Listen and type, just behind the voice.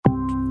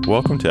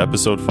Welcome to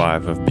episode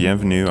 5 of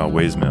Bienvenue à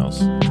Waysmills.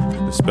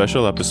 This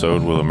special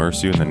episode will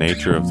immerse you in the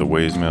nature of the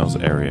Waysmills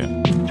area.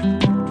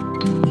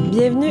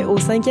 Bienvenue au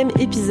 5e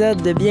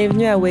épisode de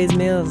Bienvenue à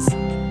Waysmills.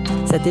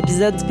 Cet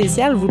épisode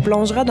spécial vous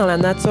plongera dans la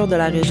nature de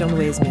la région de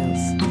Waysmills.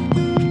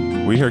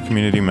 We hear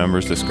community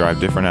members describe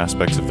different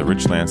aspects of the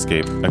rich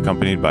landscape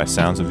accompanied by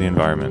sounds of the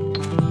environment.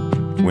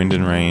 Wind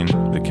and rain,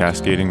 the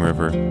cascading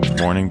river,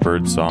 morning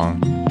bird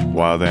song,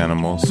 wild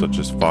animals such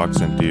as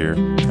fox and deer,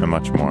 and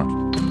much more.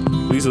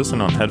 Please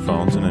listen on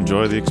headphones and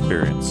enjoy the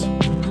experience.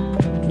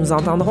 Nous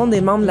entendrons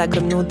des membres de la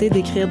communauté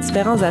décrire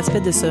différents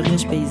aspects de ce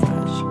riche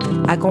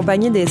paysage.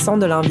 Accompagnés des sons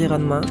de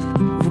l'environnement,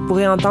 vous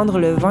pourrez entendre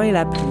le vent et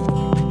la pluie,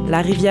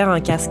 la rivière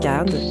en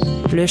cascade,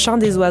 le chant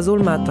des oiseaux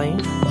le matin,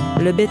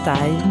 le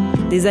bétail,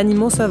 des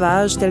animaux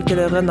sauvages tels que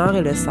le renard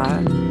et le cerf,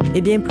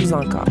 et bien plus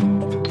encore.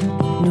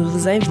 Nous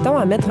vous invitons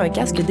à mettre un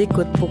casque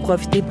d'écoute pour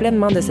profiter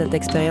pleinement de cette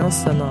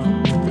expérience sonore.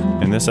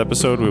 In this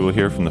episode, we will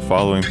hear from the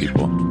following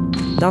people.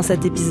 Dans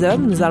cet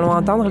épisode, nous allons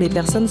entendre les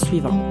personnes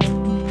suivantes.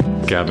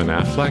 Gavin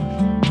Affleck,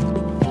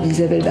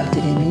 Isabelle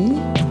Barthélémy,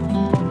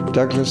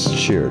 Douglas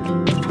Sheard,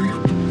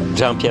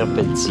 Jean-Pierre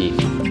Pelletier,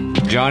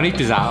 Johnny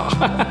Pizarre,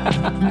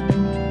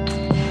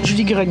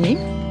 Julie Grenier.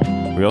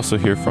 We also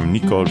hear from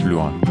Nicole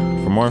Blouin.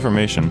 For more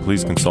information,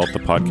 please consult the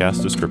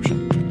podcast description.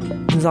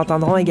 Nous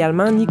entendrons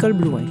également Nicole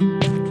Blouin.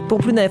 Pour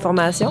plus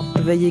d'informations,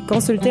 veuillez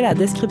consulter la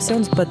description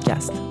du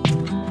podcast.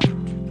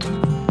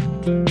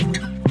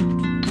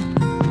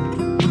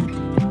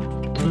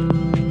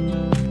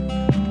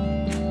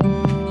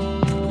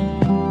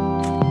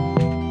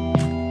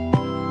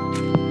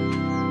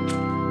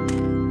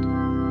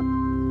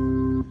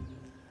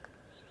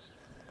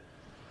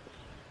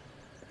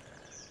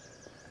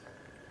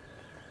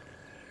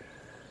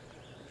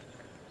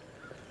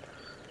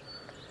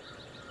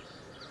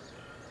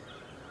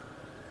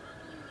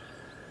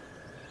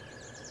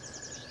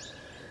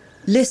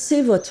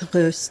 Laissez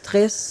votre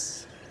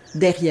stress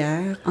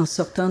derrière en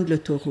sortant de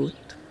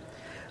l'autoroute.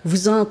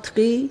 Vous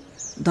entrez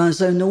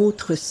dans un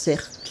autre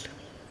cercle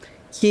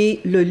qui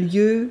est le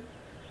lieu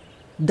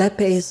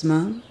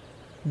d'apaisement,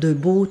 de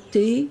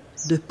beauté,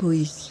 de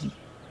poésie,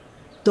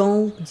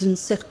 donc d'une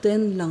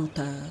certaine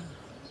lenteur.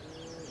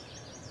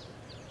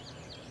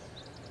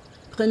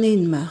 Prenez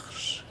une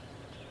marche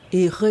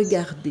et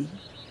regardez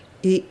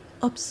et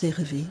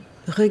observez,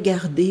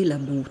 regardez la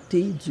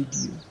beauté du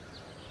lieu.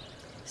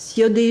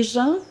 S'il y a des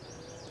gens,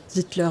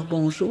 dites-leur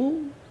bonjour,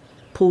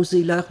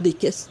 posez-leur des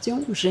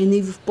questions,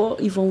 gênez-vous pas,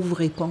 ils vont vous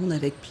répondre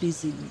avec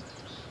plaisir.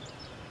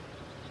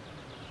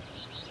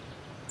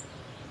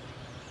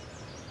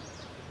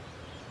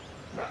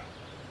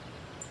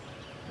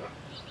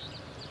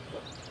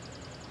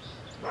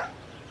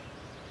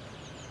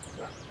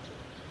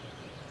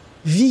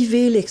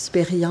 Vivez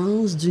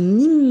l'expérience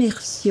d'une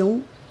immersion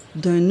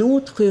d'un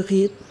autre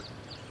rythme,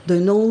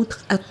 d'une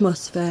autre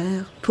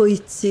atmosphère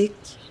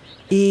poétique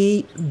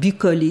et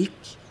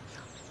bucolique,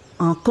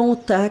 en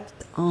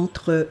contact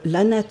entre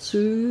la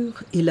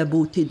nature et la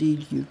beauté des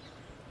lieux.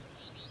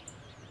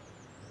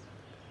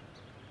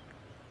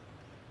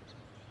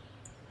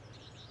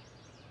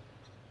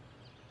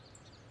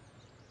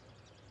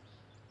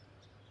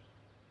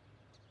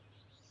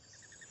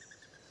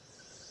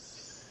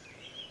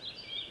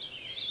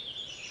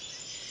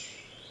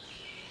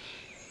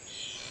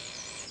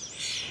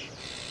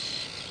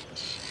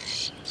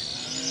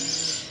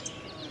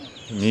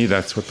 To me,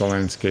 that's what the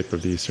landscape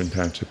of the Eastern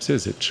Townships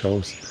is. It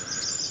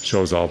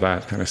shows all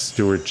that kind of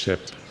stewardship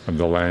of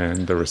the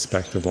land, the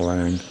respect of the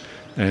land.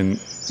 And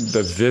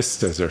the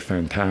vistas are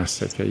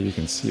fantastic. You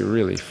can see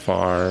really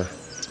far,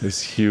 these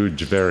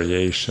huge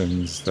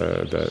variations.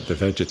 The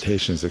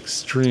vegetation is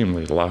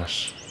extremely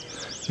lush.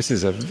 This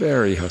is a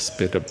very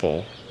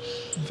hospitable,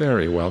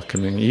 very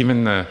welcoming.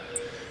 Even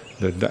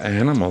the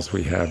animals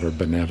we have are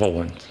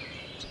benevolent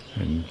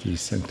and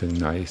decent and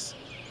nice.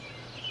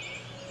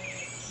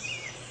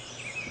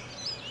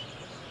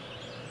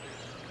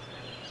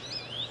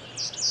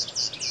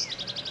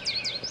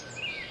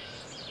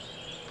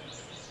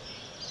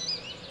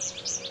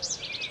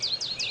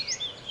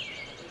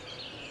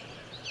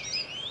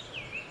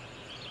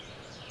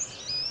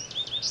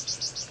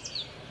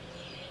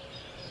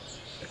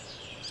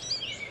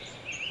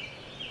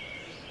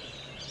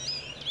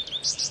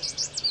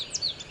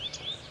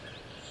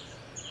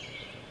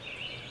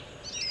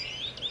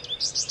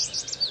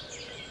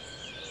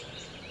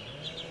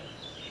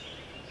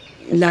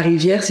 La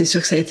rivière, c'est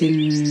sûr que ça a été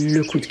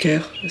le coup de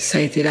cœur. Ça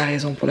a été la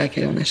raison pour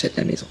laquelle on achète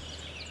la maison.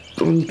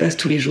 On y passe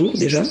tous les jours,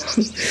 déjà,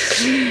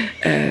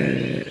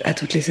 à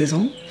toutes les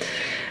saisons.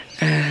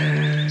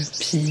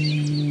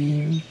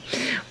 Puis,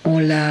 on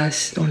l'a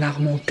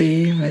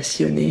remontée, on l'a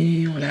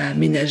sillonnée, on l'a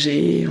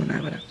aménagée.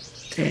 Voilà.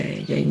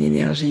 Il y a une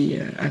énergie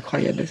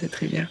incroyable à cette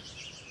rivière.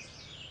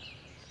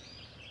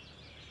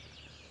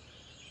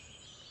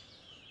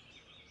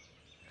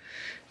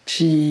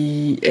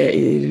 Puis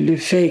le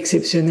fait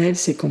exceptionnel,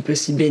 c'est qu'on peut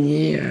s'y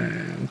baigner,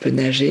 on peut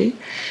nager.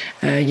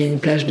 Il y a une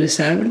plage de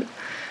sable,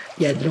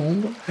 il y a de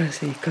l'ombre,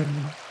 c'est comme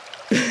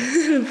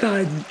le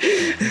paradis.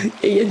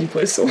 Et il y a du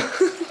poisson.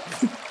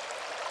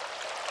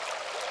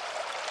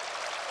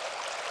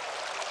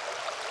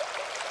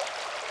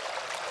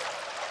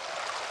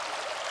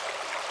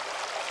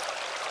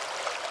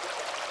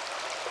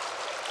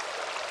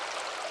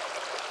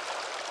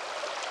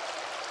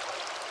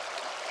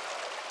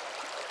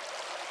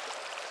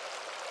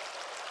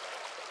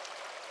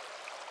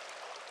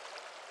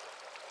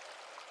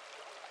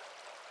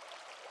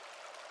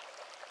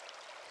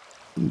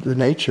 the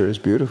nature is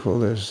beautiful.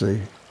 There's the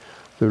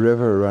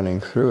river running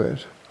through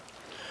it.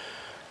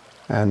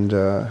 And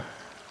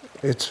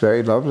it's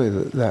very lovely,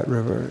 that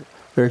river.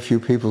 Very few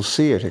people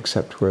see it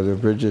except where the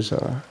bridges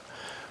are.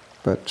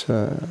 But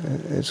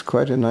it's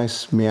quite a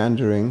nice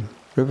meandering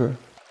river.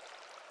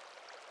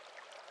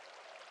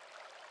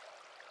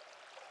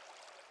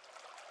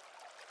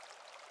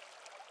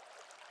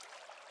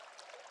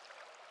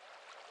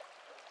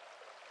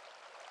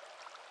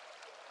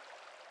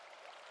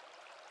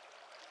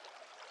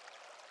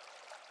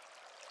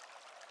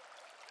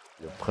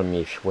 Le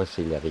premier choix,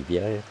 c'est la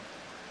rivière.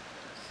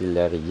 C'est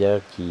la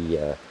rivière qui,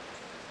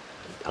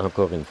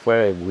 encore une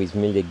fois,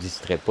 Wizmill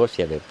n'existerait pas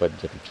s'il n'y avait pas de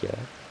rivière.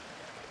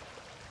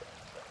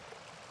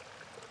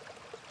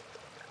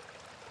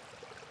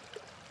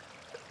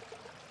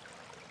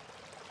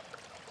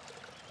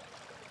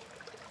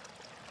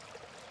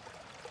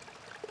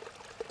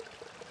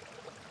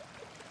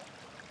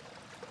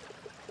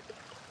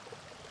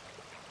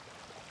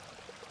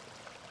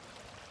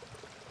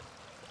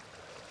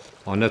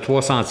 On a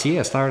 3 sentiers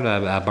à cette heure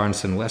à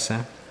Barneston West,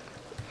 hein?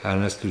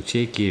 Ernest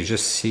Loutier qui est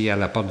juste ici à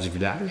la porte du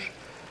village.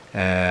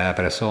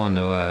 Après ça, on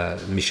a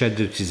Michel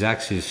de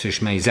Tizac, c'est le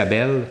chemin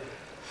Isabelle,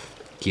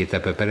 qui est à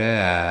peu près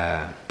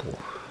à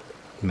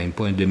même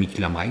pas un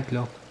demi-kilomètre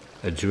là,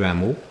 du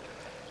hameau.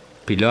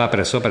 Puis là,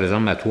 après ça, par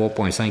exemple, à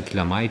 3,5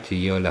 km,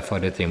 il y a la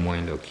forêt témoin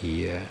là,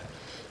 qui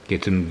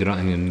est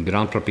une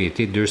grande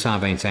propriété de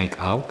 225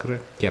 acres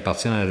qui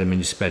appartient à la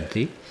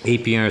municipalité. Et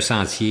puis un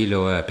sentier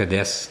là,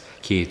 pédestre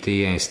qui a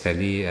été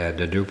installé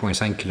de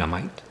 2,5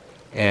 km.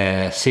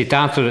 C'est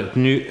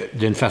entretenu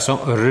d'une façon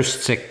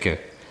rustique.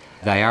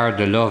 D'ailleurs,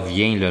 de là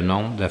vient le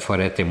nom de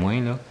forêt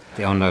témoin. Là.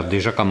 Et on a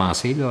déjà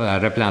commencé là, à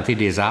replanter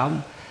des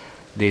arbres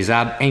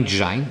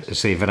indigènes.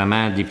 C'est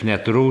vraiment des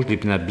pinettes rouges, des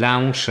pinettes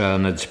blanches,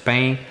 on a du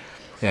pin,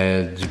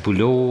 du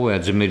bouleau,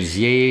 du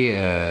merisier.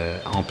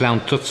 On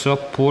plante tout ça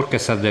pour que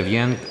ça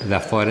devienne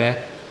la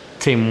forêt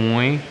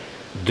témoin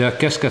de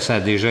ce que ça a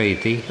déjà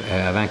été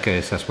avant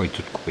que ça soit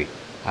tout coupé.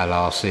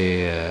 Alors,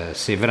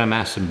 c'est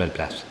vraiment une belle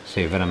place.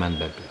 C'est vraiment une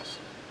belle place.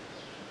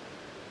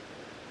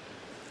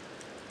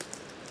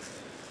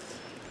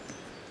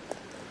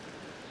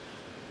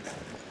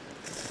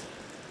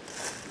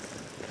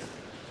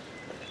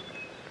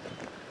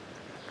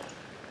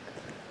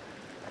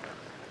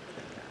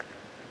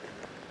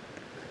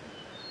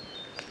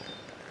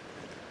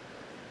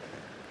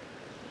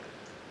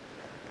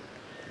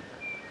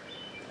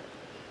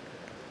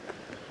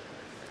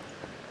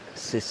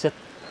 C'est cette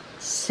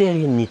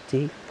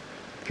sérénité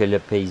que le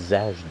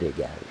paysage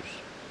dégage.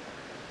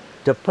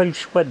 Tu n'as pas le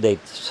choix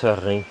d'être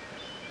serein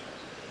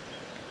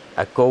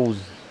à cause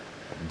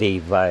des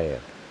vers.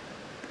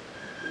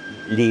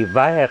 Les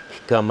vers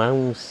qui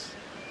commencent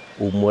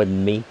au mois de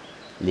mai,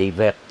 les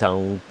vers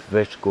tendres,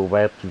 puis jusqu'aux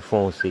vers plus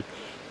foncés.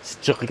 Si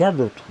tu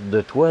regardes autour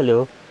de toi,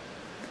 là,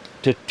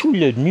 tu as tout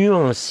le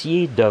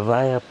nuancier de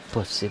vers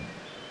possible.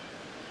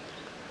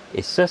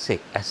 Et ça, c'est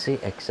assez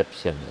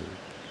exceptionnel.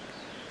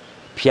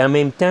 Puis en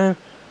même temps,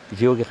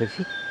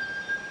 géographique,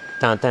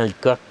 tu entends le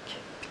coq.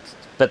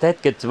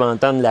 Peut-être que tu vas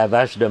entendre la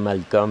vache de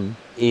Malcolm.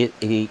 Et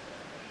puis,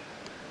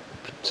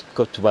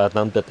 tu vas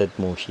entendre peut-être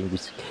mon chien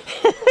aussi.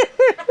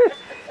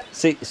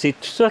 C'est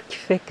tout ça qui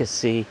fait que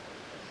c'est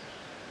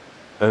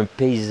un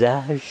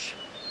paysage.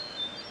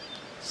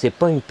 C'est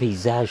pas un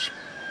paysage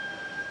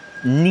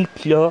ni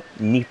plat,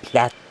 ni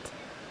plate.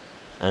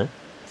 Hein?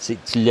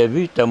 Tu l'as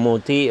vu, tu as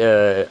monté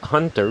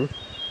Hunter.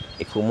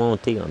 Il faut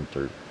monter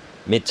Hunter.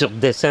 Mais tu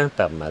redescends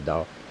par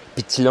Mador,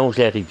 puis tu longes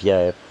la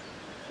rivière.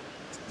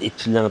 Et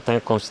tu l'entends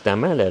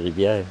constamment, la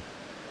rivière.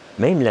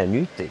 Même la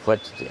nuit, des fois,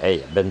 tu te dis « Hey, elle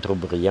est ben trop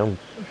brillante. »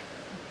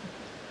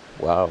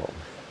 Wow!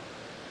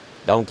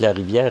 Donc, la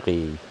rivière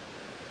est,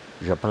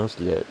 je pense,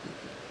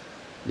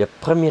 le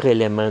premier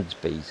élément du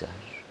paysage.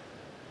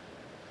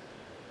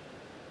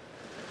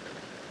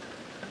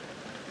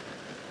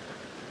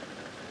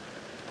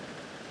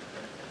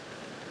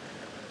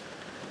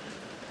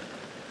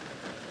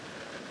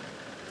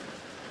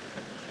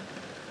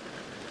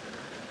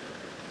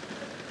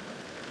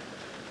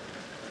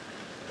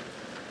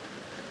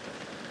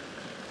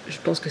 Je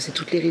pense que c'est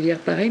toutes les rivières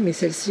pareilles, mais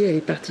celle-ci, elle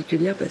est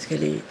particulière parce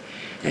qu'elle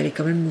est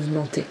quand même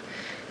mouvementée.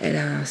 Elle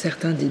a un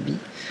certain débit.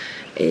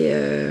 Et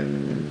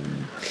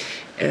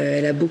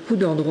elle a beaucoup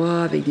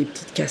d'endroits avec des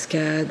petites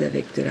cascades,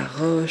 avec de la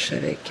roche,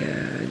 avec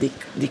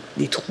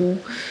des trous.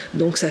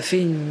 Donc ça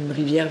fait une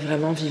rivière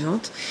vraiment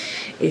vivante.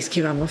 Et ce qui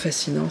est vraiment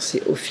fascinant,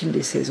 c'est au fil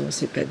des saisons,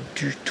 c'est pas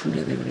du tout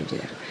la même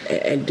rivière.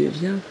 Elle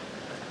devient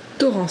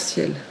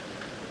torrentielle.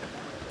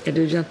 Elle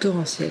devient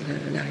torrentielle,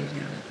 la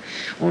rivière.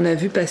 On a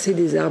vu passer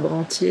des arbres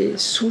entiers,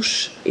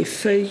 souches et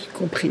feuilles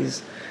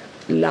comprises.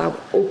 L'arbre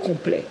au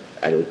complet,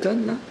 à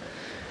l'automne,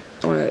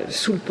 là,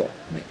 sous le pont.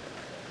 Oui.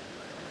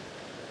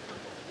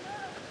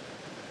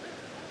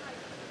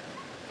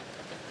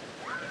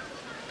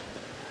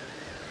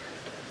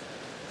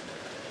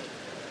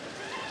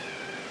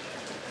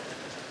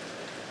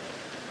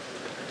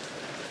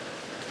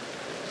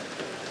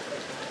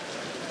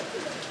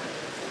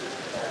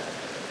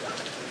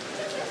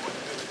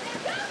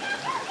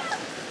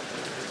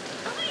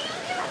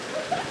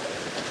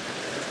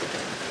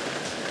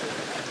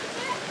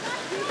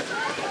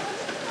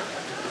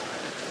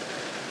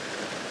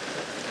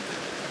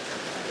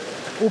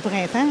 au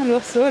printemps, là,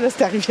 ça, là,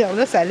 cette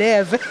rivière-là, ça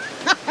lève.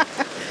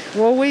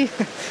 Oui.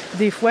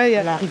 Des fois,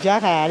 la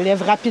rivière, elle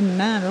lève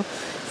rapidement, là.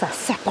 Ça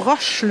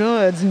s'approche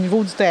là, du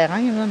niveau du terrain,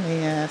 là,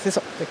 mais c'est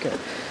ça. Fait que,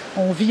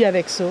 on vit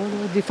avec ça. Là.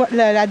 Des fois,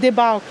 la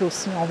débâcle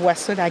aussi, on voit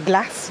ça, la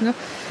glace. Là.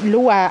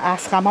 L'eau, elle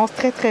se ramasse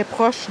très, très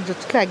proche de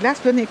toute la glace.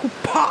 Puis là, d'un coup,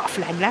 paf,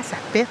 la glace,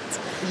 elle pète.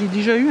 J'ai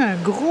déjà eu un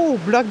gros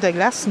bloc de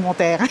glace sur mon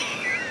terrain.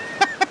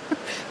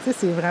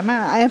 C'est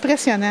vraiment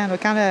impressionnant. Là.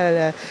 Quand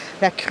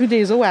la crue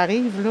des eaux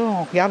arrive, là,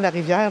 on regarde la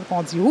rivière et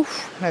on dit «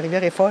 Ouf, la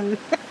rivière est folle! »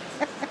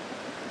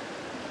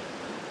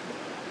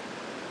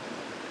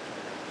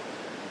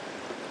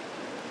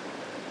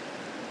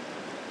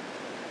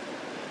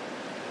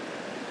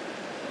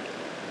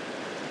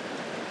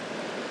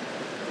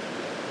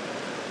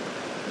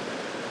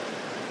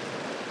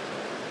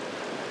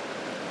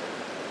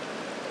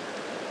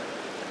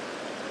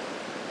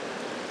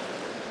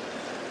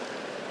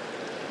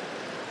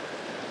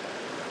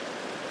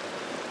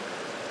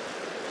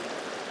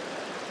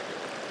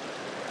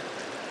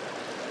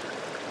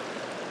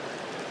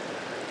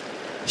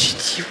 J'ai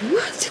dit,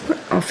 what? C'est quoi?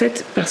 En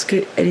fait, parce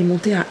qu'elle est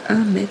montée à 1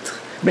 mètre.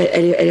 Ben,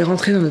 elle est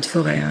rentrée dans notre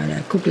forêt. Hein. Elle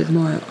a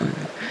complètement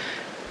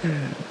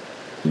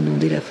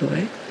inondé la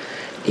forêt.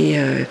 Et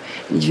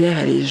l'hiver,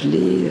 elle est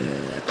gelée.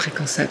 Après,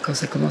 quand ça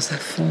commence à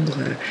fondre,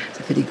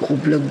 ça fait des gros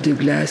blocs de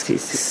glace. Et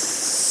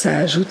ça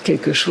ajoute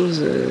quelque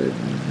chose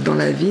dans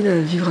la ville,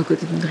 vivre à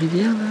côté d'une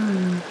rivière. Là.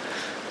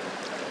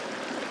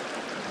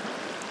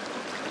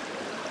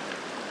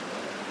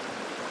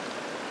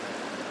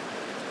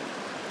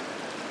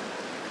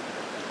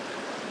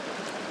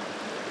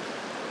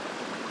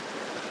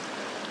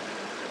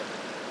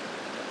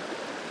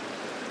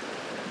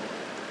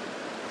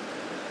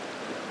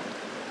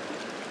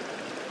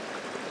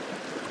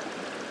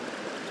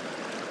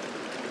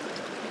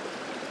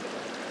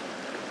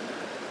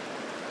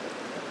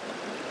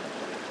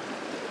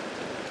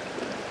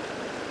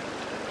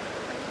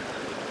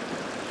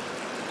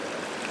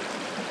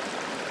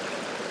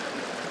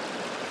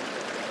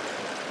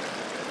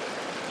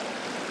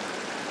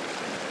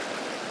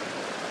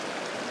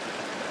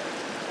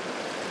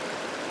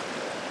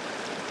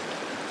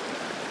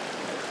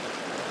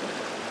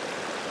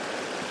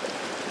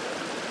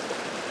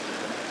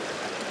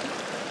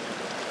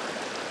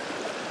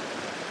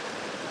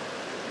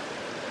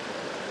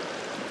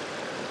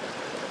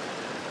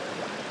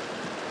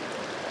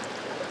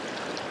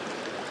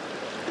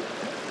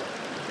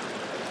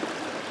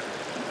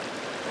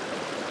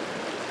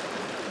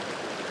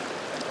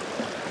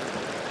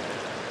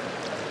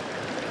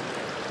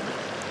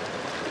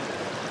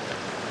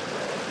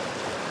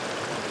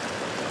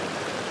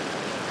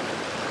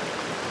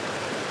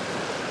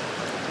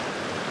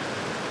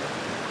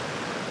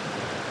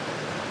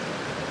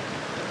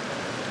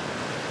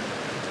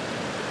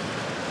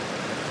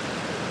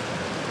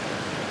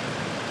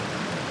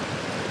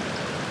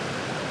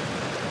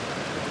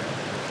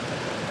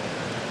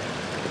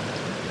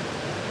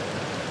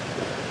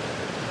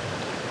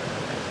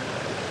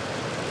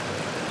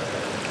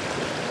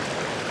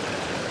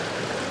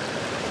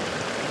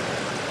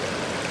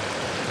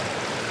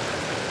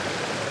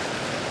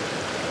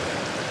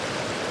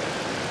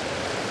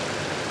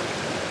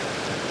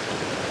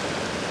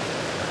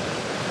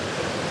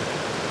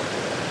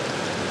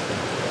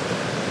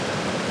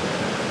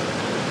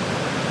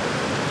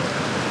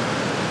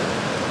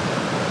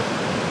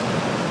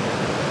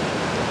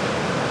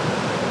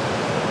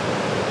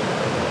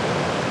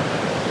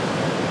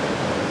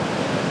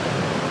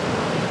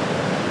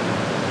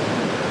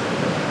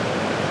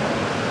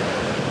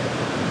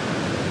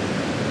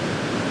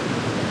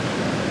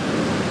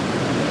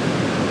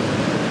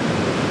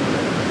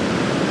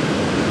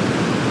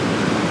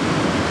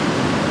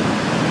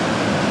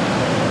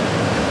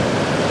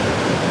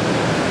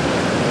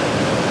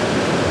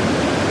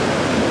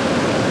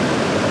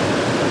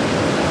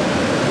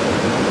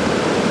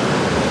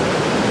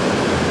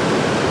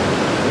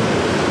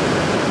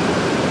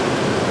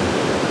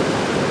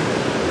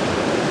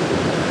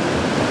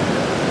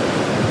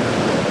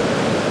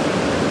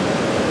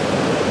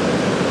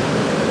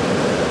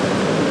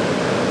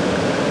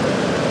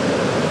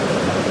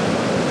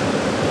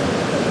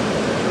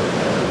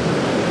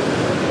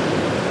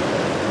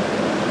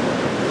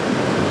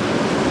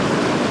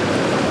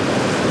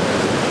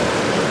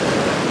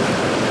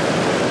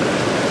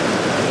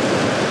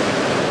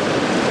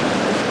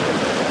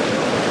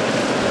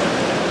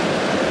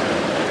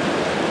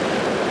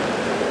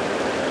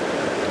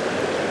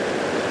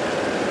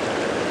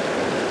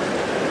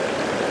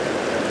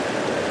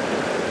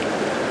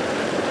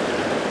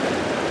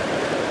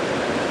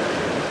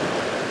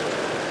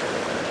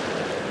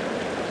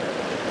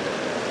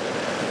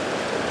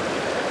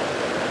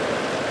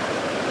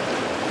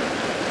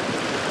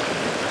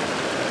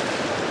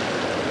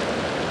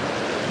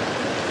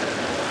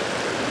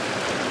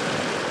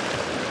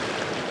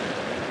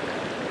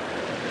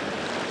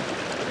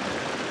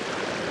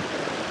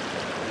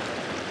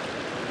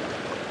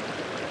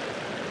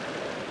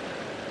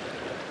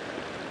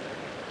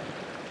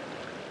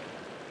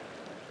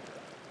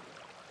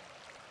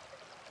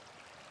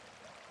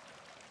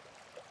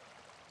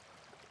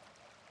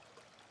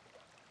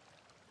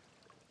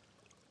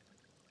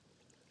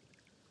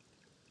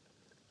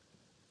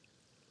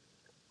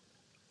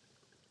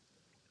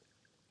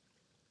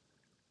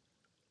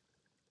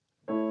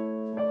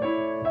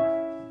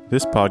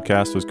 This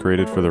podcast was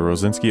created for the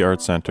Rosinski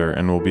Art Center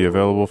and will be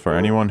available for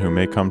anyone who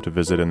may come to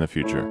visit in the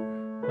future.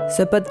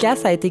 Ce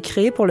podcast a été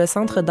créé pour le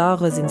Centre d'art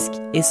Rosinski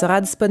et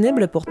sera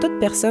disponible pour toute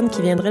personne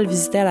qui viendrait le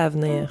visiter à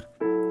l'avenir.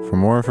 For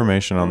more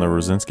information on the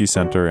Rosinski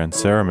Center and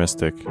Sarah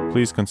Mystic,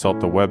 please consult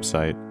the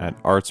website at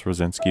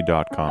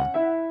artsrosinski.com.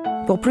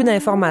 Pour plus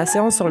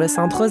d'informations sur le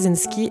Centre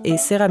Rosinski et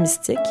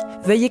Céramistique,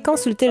 veuillez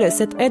consulter le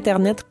site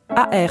internet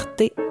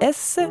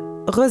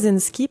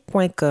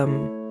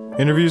artsrosinski.com.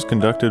 Interviews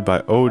conducted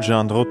by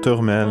Alejandro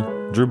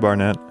Turmel, Drew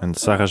Barnett, and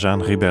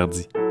Sarah-Jeanne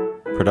Riberdi.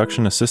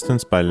 Production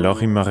assistance by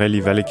Laurie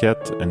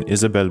Morelli-Valiquette and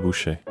Isabelle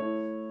Boucher.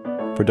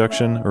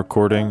 Production,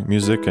 recording,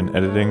 music, and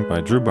editing by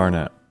Drew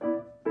Barnett.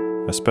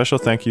 A special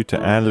thank you to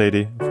Anne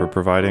Lady for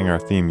providing our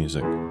theme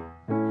music.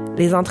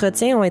 Les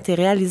entretiens ont été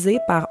réalisés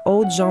par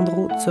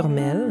Alejandro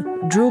Turmel,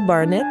 Drew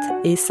Barnett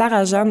et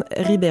Sarah-Jeanne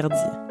Riberdi.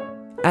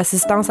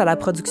 Assistance à la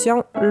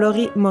production,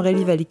 Laurie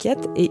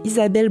Morelli-Valiquette et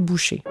Isabelle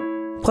Boucher.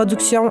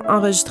 Production,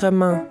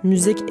 enregistrement,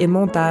 musique et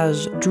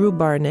montage, Drew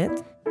Barnett.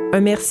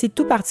 Un merci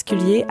tout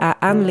particulier à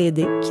Anne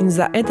Lédé qui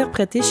nous a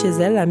interprété chez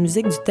elle la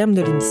musique du thème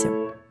de l'émission.